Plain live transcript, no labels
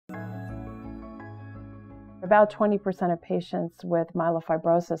About 20% of patients with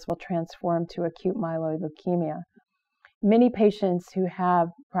myelofibrosis will transform to acute myeloid leukemia. Many patients who have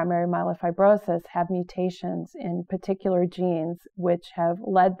primary myelofibrosis have mutations in particular genes which have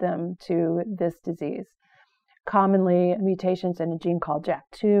led them to this disease. Commonly, mutations in a gene called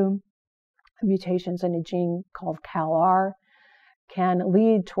JAK2, mutations in a gene called CALR can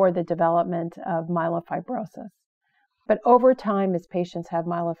lead toward the development of myelofibrosis. But over time, as patients have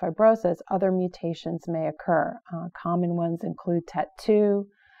myelofibrosis, other mutations may occur. Common ones include TET2,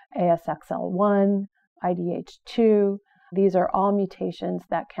 ASXL1, IDH2. These are all mutations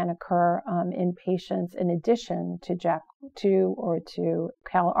that can occur in patients in addition to JAK2 or to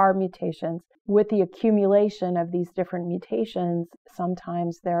CALR mutations. With the accumulation of these different mutations,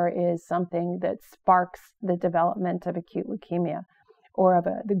 sometimes there is something that sparks the development of acute leukemia or of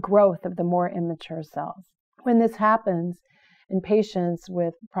the growth of the more immature cells. When this happens in patients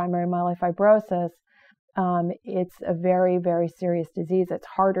with primary myelofibrosis, it's a very, very serious disease. It's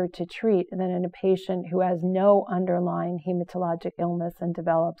harder to treat than in a patient who has no underlying hematologic illness and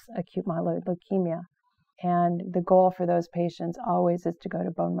develops acute myeloid leukemia. And the goal for those patients always is to go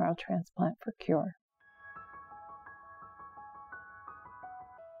to bone marrow transplant for cure.